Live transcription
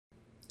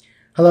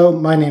Hello,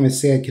 my name is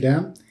Syed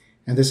Kadam,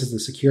 and this is the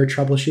Secure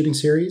Troubleshooting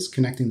Series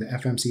connecting the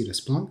FMC to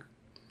Splunk.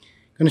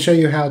 I'm going to show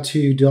you how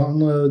to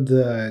download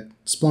the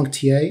Splunk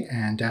TA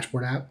and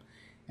dashboard app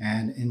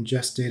and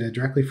ingest data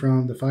directly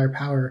from the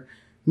Firepower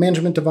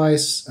management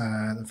device,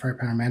 the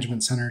Firepower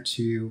Management Center,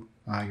 to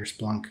your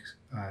Splunk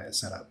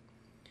setup.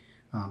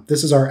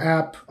 This is our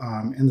app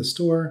in the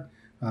store,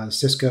 the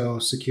Cisco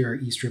Secure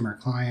eStreamer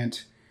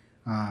client.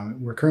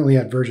 We're currently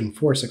at version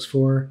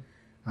 4.6.4.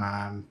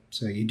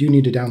 So you do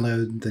need to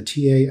download the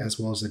TA as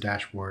well as the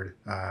dashboard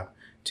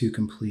to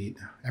complete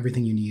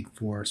everything you need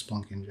for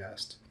Splunk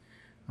ingest.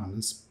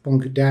 The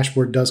Splunk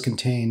dashboard does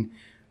contain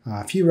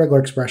a few regular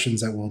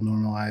expressions that will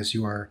normalize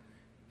your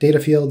data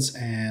fields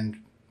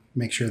and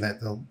make sure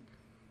that the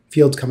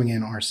fields coming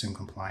in are SIM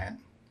compliant.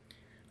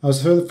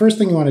 So the first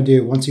thing you want to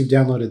do once you've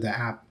downloaded the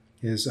app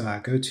is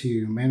go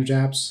to Manage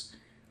Apps,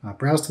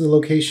 browse to the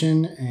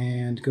location,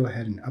 and go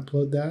ahead and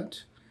upload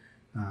that.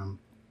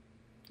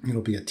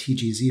 It'll be a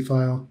TGZ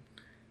file.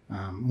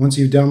 Once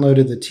you've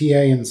downloaded the TA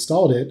and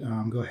installed it,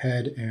 go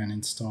ahead and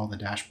install the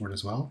dashboard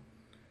as well.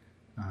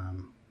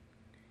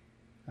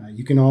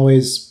 You can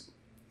always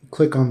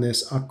click on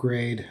this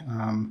upgrade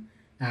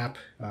app,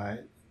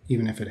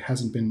 even if it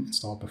hasn't been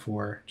installed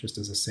before, just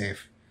as a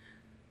safe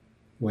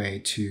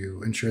way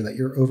to ensure that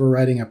you're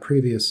overriding a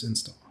previous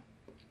install.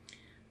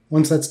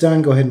 Once that's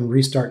done, go ahead and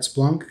restart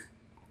Splunk,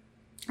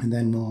 and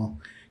then we'll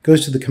go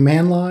to the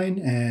command line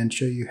and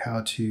show you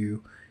how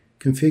to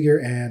configure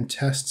and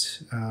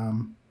test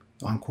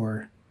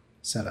Encore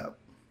setup.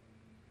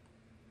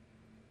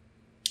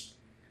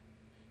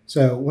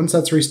 So once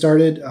that's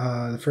restarted,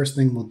 the first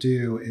thing we'll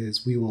do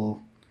is we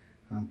will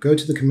go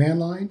to the command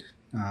line.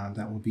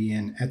 That will be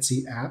in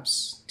etc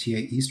apps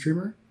TA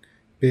eStreamer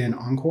bin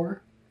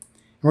encore.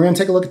 And we're going to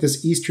take a look at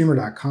this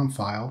eStreamer.conf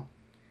file.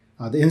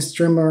 The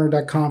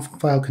eStreamer.conf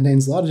file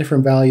contains a lot of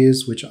different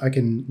values, which I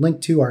can link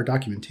to our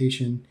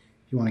documentation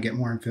if you want to get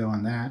more info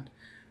on that.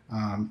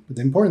 But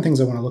the important things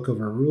I want to look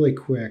over really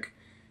quick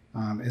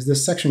is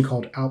this section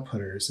called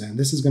Outputters. And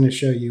this is going to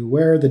show you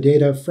where the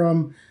data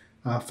from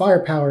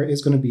Firepower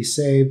is going to be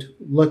saved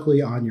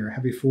locally on your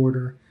heavy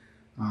forwarder.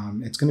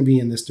 It's going to be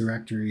in this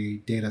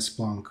directory, data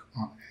Splunk,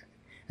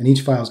 and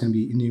each file is going to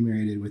be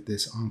enumerated with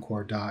this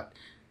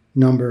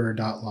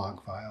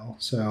encore.number.log file.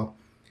 So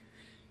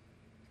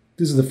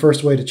this is the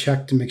first way to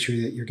check to make sure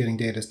that you're getting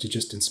data, is to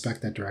just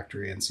inspect that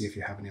directory and see if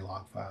you have any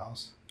log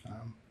files.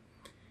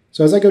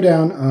 So as I go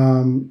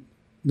down,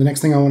 the next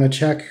thing I want to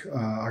check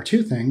are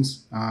two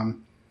things.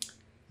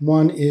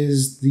 One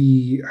is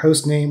the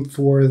host name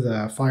for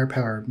the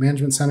Firepower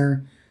Management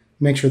Center.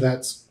 Make sure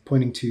that's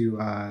pointing to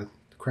the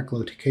correct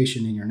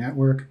location in your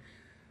network.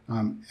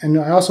 And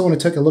I also want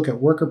to take a look at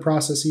worker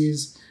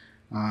processes.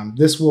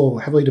 This will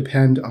heavily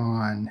depend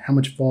on how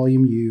much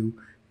volume you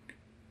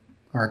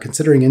are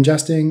considering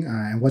ingesting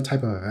and what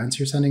type of events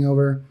you're sending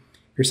over.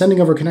 If you're sending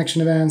over connection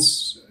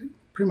events, you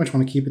pretty much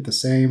want to keep it the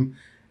same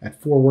at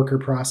 4 worker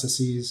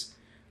processes.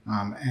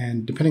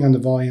 And depending on the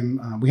volume,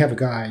 we have a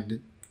guide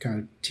that kind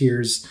of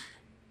tiers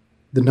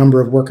the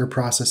number of worker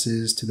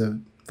processes to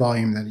the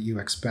volume that you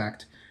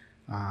expect.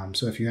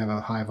 So if you have a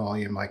high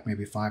volume, like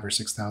maybe 5,000 or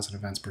 6,000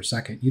 events per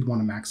second, you'd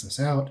want to max this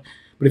out.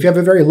 But if you have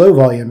a very low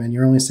volume and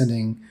you're only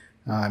sending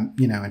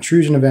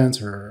intrusion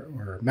events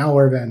or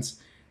malware events,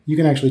 you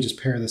can actually just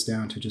pare this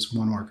down to just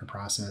 1 worker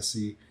process.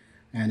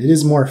 And it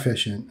is more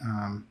efficient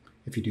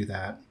if you do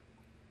that.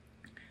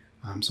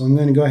 So I'm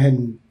going to go ahead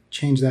and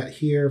change that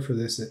here for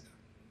this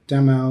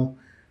demo,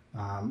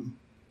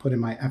 put in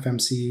my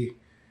FMC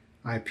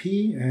IP,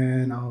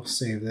 and I'll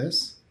save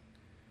this.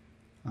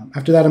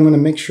 After that, I'm going to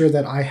make sure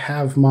that I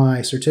have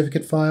my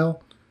certificate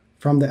file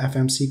from the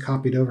FMC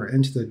copied over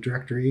into the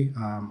directory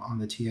on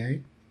the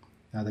TA,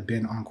 the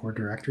bin encore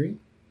directory.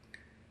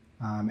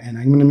 And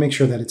I'm going to make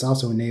sure that it's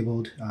also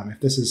enabled.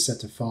 If this is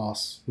set to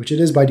false, which it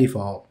is by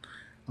default,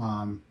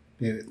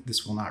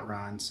 this will not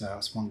run, so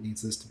Splunk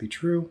needs this to be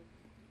true.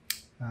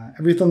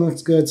 Everything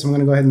looks good, so I'm going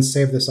to go ahead and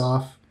save this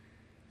off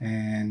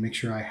and make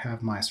sure I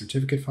have my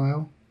certificate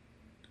file.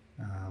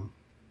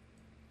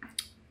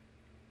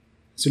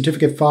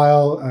 Certificate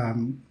file,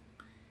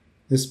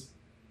 this,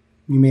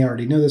 you may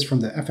already know this from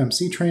the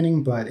FMC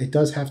training, but it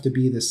does have to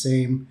be the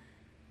same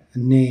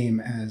name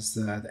as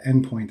the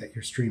endpoint that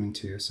you're streaming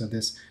to. So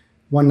this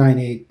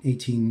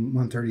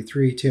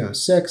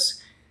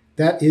 198.133.206,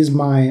 that is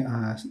my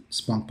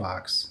Splunk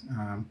box.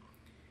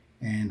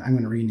 And I'm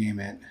going to rename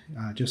it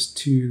just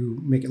to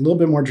make it a little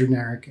bit more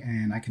generic,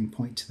 and I can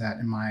point to that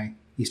in my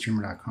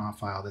eStreamer.conf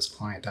file, this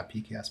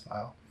client.pks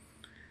file.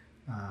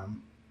 So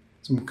I'm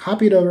going to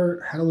copy it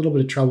over. Had a little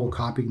bit of trouble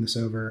copying this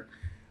over.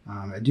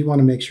 I do want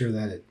to make sure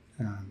that it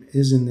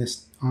is in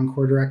this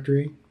Encore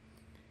directory,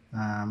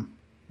 and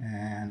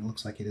it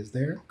looks like it is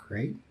there.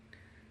 Great.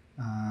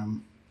 I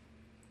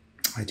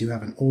do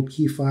have an old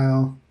key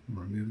file.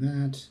 I'll remove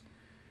that.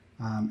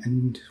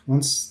 And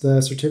once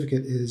the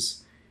certificate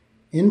is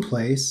in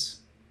place,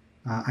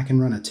 I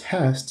can run a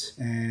test,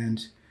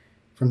 and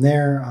from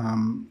there,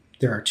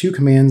 there are 2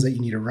 commands that you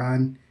need to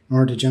run in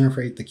order to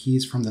generate the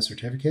keys from the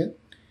certificate.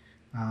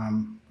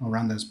 I'll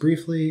run those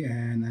briefly,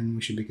 and then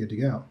we should be good to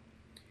go.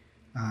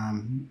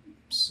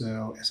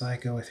 So as I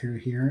go through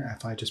here,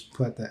 if I just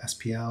put the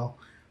SPL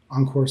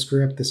Encore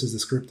script, this is the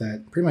script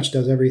that pretty much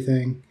does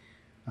everything.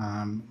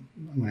 I'm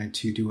going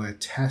to do a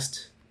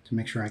test to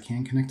make sure I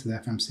can connect to the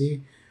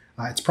FMC.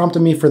 It's prompted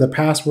me for the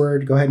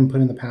password. Go ahead and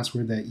put in the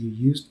password that you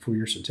used for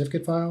your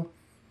certificate file.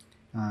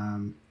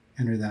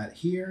 Enter that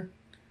here.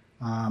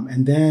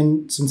 And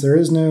then since there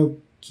is no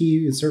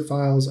key insert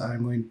files,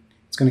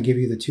 it's going to give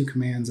you the 2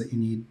 commands that you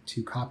need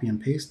to copy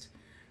and paste.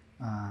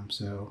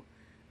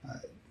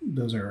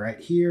 Those are right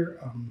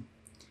here.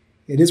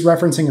 It is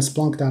referencing a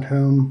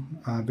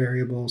Splunk.home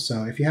variable,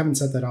 so if you haven't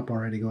set that up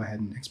already, go ahead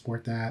and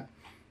export that.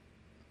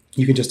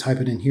 You can just type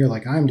it in here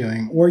like I'm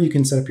doing, or you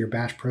can set up your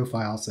bash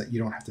profile so that you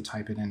don't have to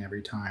type it in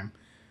every time.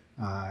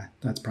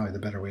 That's probably the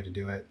better way to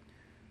do it.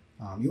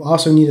 You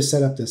also need to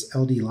set up this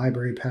LD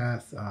library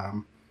path.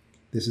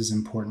 This is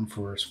important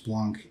for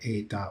Splunk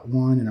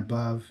 8.1 and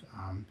above.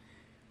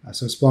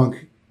 So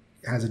Splunk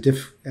has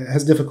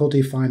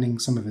difficulty finding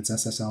some of its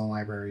SSL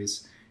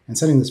libraries, and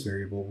setting this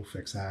variable will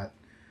fix that.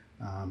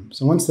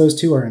 So once those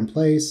 2 are in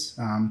place,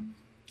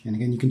 and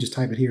again, you can just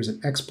type it here as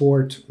an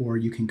export, or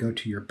you can go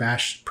to your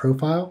bash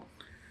profile.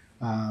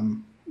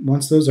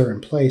 Once those are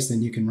in place,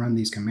 then you can run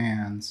these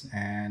commands,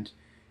 and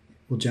it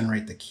will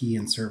generate the key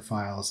insert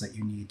files that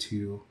you need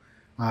to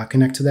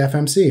connect to the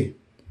FMC.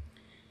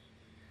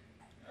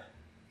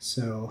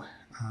 So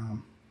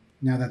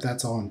now that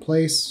that's all in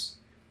place,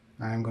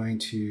 I'm going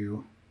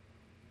to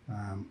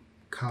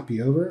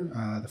copy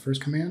over the first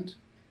command,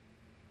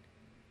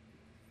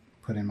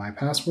 put in my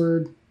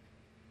password.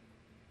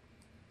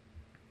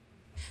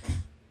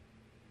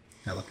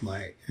 That looked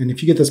like, and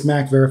if you get this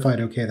Mac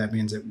verified OK, that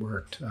means it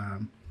worked.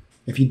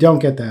 If you don't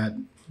get that,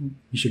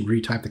 you should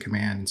retype the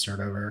command and start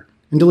over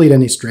and delete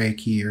any stray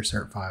key or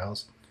cert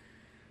files.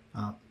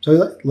 So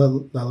that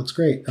looks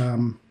great.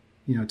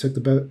 Took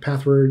the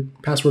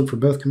password for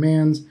both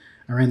commands.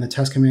 I ran the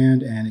test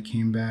command, and it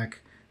came back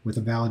with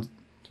a valid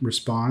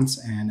response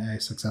and a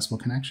successful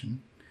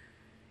connection.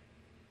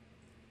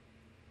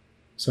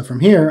 So from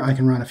here, I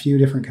can run a few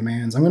different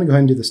commands. I'm going to go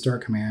ahead and do the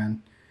start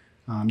command.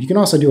 You can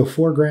also do a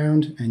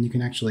foreground, and you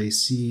can actually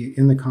see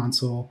in the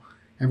console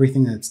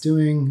everything that it's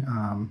doing.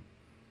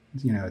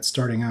 It's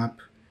starting up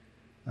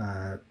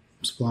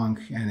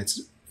Splunk, and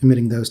it's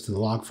emitting those to the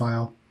log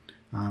file.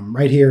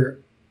 Right here,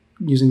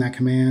 using that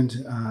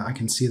command, I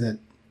can see that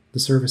the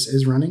service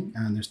is running,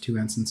 and there's 2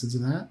 instances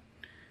of that.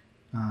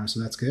 So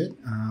that's good.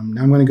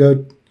 Now I'm going to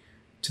go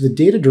to the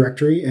data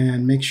directory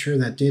and make sure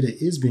that data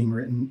is being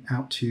written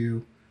out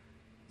to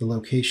the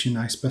location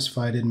I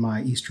specified in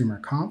my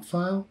eStreamer conf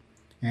file.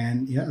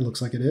 And yeah, it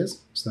looks like it is,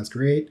 so that's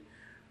great.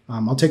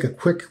 I'll take a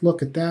quick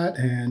look at that,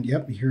 and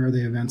yep, here are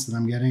the events that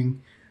I'm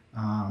getting.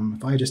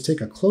 If I just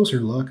take a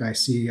closer look, I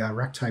see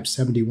rec type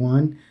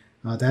 71.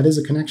 That is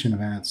a connection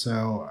event.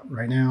 So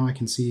right now I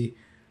can see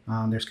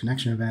there's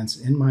connection events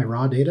in my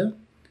raw data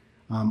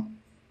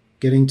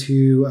getting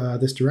to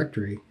this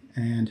directory.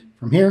 And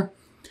from here,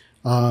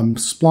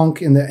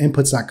 Splunk in the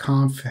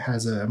inputs.conf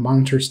has a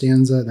monitor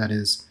stanza that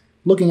is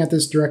looking at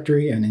this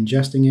directory and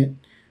ingesting it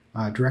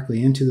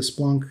directly into the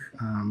Splunk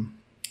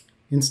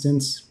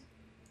instance.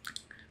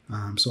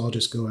 So I'll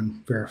just go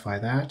and verify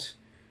that.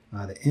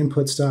 The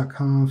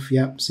inputs.conf,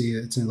 yep, see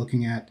it's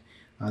looking at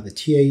the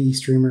TAE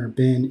streamer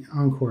bin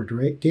encore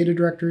data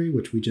directory,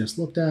 which we just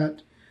looked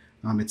at.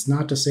 It's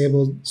not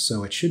disabled,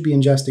 so it should be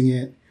ingesting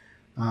it.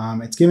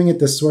 It's giving it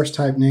the source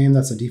type name.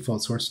 That's the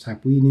default source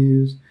type we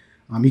use.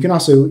 You can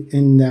also,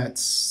 in that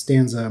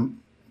stanza,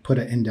 put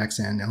an index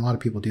in, and a lot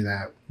of people do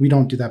that. We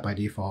don't do that by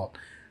default.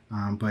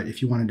 But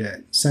if you wanted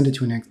to send it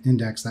to an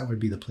index, that would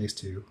be the place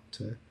to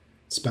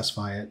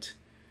specify it.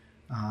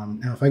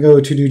 Now, if I go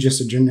to do just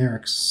a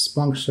generic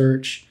Splunk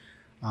search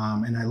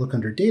and I look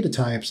under data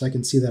types, I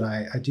can see that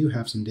I do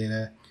have some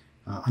data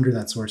under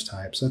that source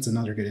type. So that's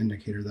another good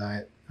indicator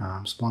that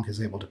Splunk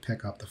is able to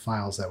pick up the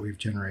files that we've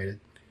generated.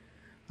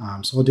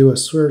 So I'll do a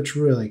search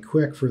really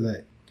quick for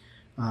the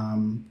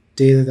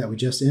data that we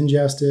just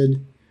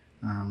ingested.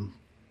 I'm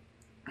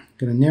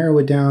going to narrow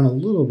it down a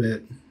little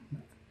bit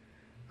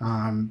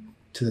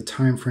to the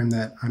time frame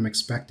that I'm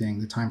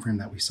expecting, the time frame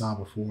that we saw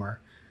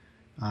before.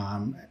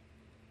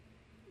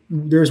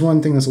 There's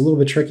one thing that's a little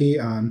bit tricky.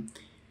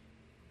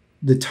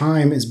 The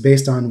time is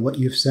based on what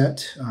you've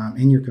set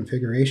in your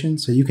configuration.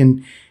 So you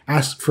can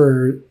ask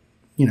for,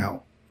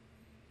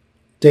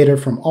 data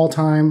from all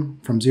time,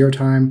 from 0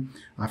 time,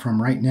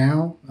 from right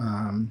now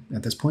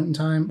at this point in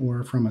time,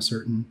 or from a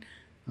certain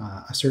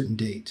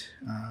date.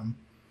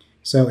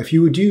 So if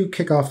you do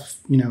kick off,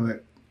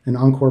 an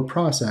encore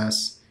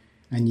process,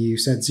 and you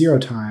set 0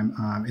 time,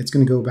 it's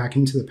going to go back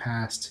into the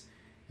past,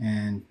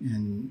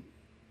 and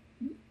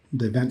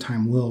the event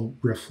time will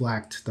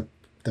reflect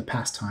the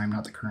past time,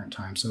 not the current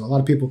time. So a lot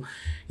of people,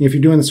 if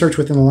you're doing the search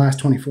within the last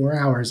 24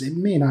 hours, it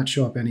may not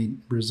show up any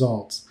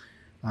results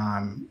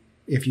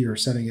if you're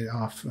setting it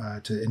off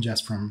to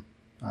ingest from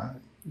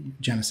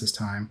Genesis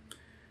time.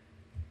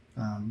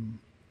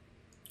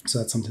 So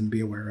that's something to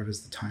be aware of,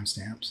 is the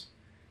timestamps.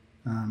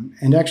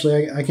 And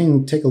actually, I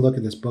can take a look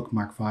at this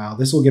bookmark file.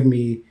 This will give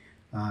me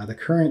the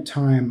current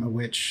time at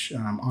which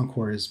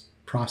Encore has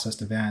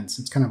processed events.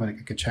 It's kind of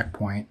like a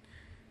checkpoint.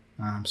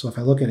 So if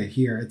I look at it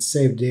here, it's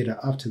saved data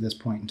up to this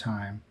point in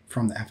time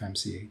from the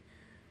FMC.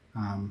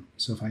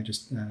 So if I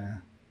just,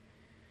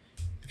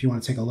 if you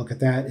want to take a look at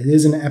that, it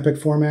is in an epoch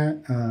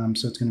format.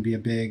 So it's going to be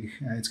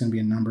it's going to be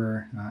a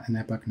number, an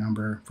epoch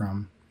number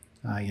from,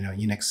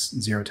 Unix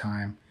 0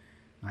 time.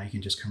 You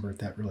can just convert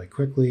that really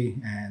quickly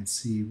and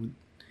see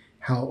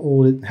how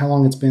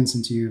long it's been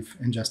since you've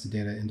ingested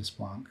data into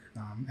Splunk.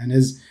 And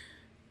as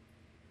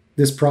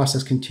this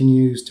process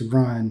continues to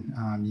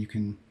run, you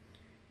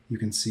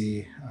can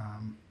see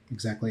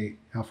exactly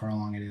how far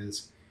along it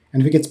is.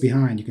 And if it gets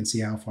behind, you can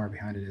see how far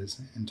behind it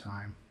is in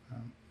time.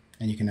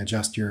 And you can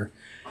adjust your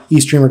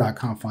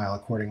eStreamer.conf file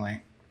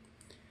accordingly.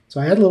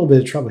 So I had a little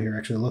bit of trouble here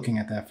actually looking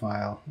at that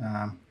file.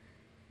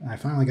 I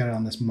finally got it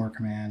on this more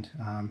command.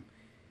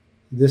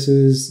 This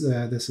is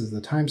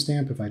the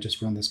timestamp. If I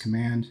just run this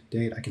command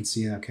date, I can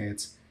see, okay,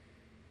 it's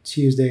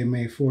Tuesday,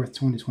 May 4th,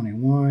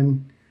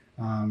 2021.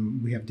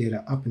 We have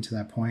data up until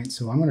that point.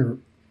 So I'm going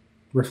to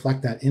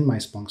reflect that in my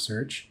Splunk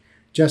search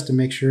just to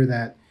make sure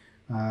that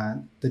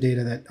the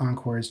data that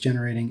Encore is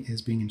generating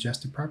is being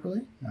ingested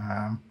properly.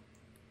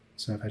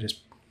 So if I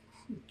just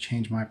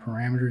change my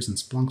parameters in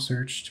Splunk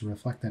search to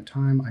reflect that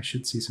time, I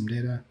should see some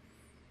data.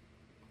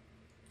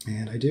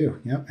 And I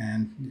do, yep,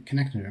 and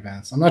connection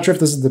events. I'm not sure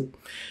if this is the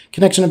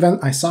connection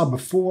event I saw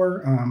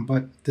before,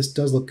 but this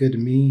does look good to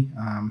me.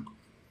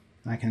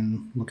 I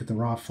can look at the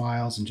raw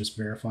files and just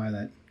verify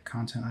that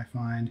content I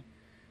find.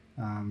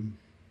 And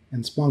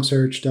Splunk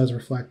search does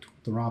reflect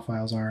what the raw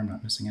files are. I'm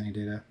not missing any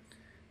data.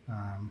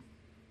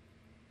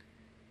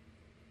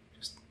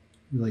 Just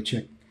really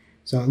check.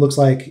 So it looks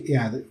like,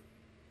 yeah,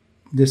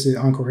 this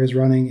Encore is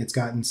running. It's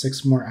gotten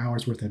 6 more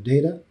hours worth of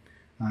data.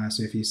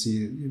 So if you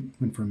see, it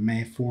went from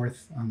May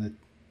 4th on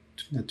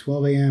the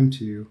 12 a.m.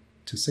 to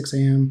 6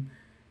 a.m.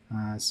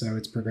 So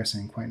it's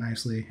progressing quite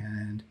nicely.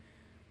 And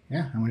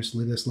yeah, I'm going to just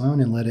leave this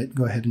alone and let it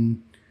go ahead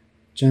and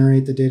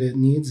generate the data it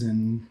needs.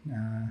 And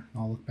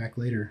I'll look back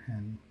later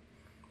and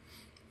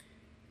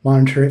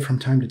monitor it from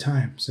time to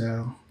time.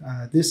 So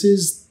this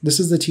is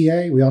the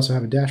TA. We also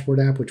have a dashboard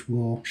app, which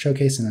we'll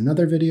showcase in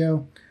another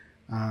video.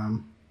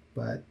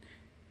 But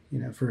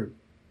for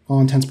all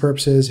intents and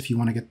purposes, if you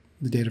want to get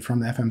the data from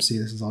the FMC,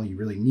 this is all you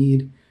really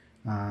need.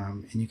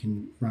 And you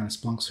can run a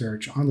Splunk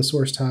search on the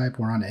source type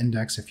or on the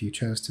index if you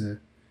chose to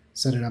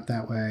set it up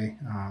that way.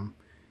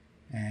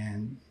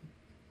 And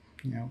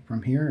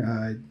from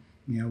here,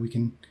 we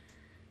can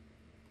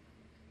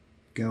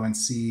go and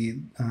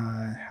see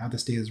how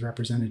this data is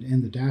represented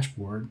in the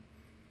dashboard.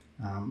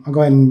 I'll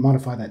go ahead and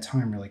modify that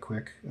time really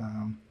quick.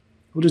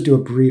 We'll just do a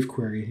brief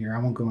query here. I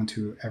won't go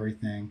into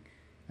everything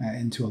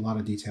into a lot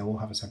of detail.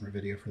 We'll have a separate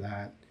video for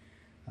that.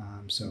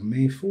 So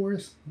May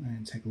 4th,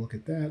 and take a look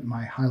at that,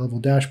 my high-level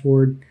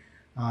dashboard.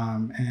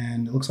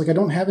 And it looks like I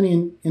don't have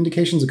any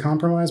indications of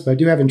compromise, but I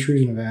do have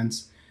intrusion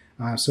events.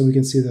 So we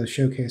can see those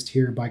showcased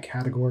here by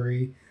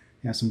category.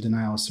 You have some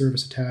denial of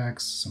service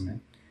attacks,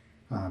 some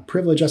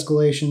privilege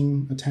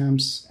escalation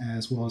attempts,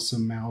 as well as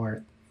some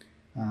malware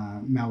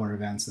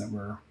events that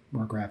we're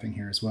graphing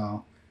here as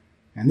well.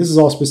 And this is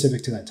all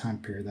specific to that time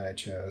period that I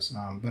chose.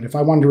 But if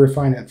I wanted to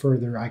refine it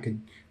further, I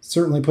could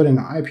certainly put in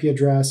an IP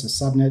address, a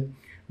subnet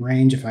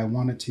range if I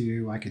wanted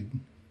to. I could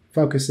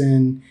focus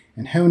in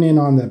and hone in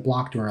on the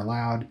blocked or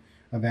allowed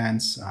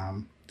events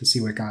to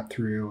see what got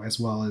through, as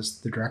well as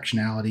the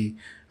directionality,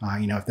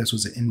 if this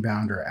was an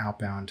inbound or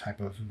outbound type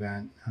of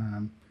event.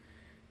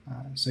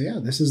 So yeah,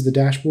 this is the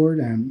dashboard,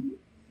 and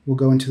we'll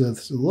go into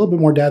this a little bit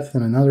more depth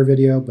in another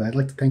video, but I'd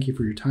like to thank you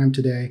for your time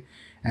today.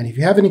 And if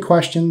you have any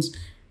questions,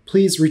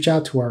 please reach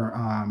out to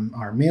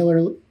our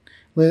mailer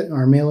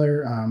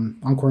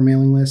Encore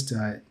mailing list.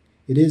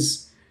 It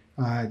is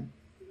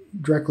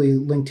directly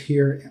linked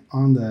here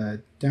on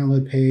the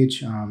download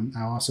page.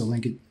 I'll also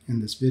link it in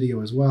this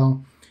video as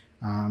well.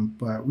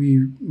 But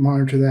we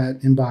monitor that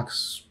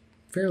inbox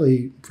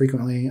fairly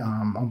frequently,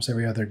 almost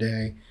every other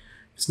day.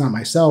 It's not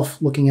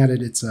myself looking at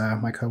it, it's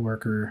my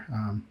coworker,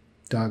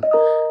 Doug,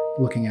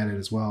 looking at it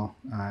as well.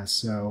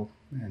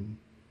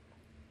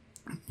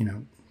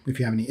 If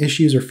you have any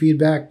issues or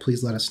feedback,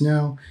 please let us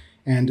know.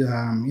 And,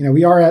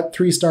 we are at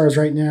 3 stars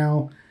right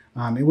now.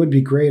 It would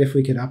be great if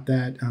we could up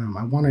that.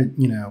 I want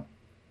to,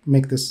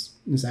 make this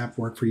app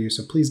work for you.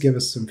 So please give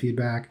us some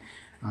feedback,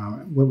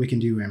 what we can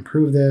do to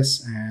improve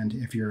this. And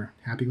if you're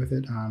happy with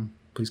it,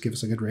 please give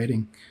us a good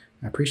rating.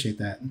 I appreciate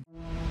that.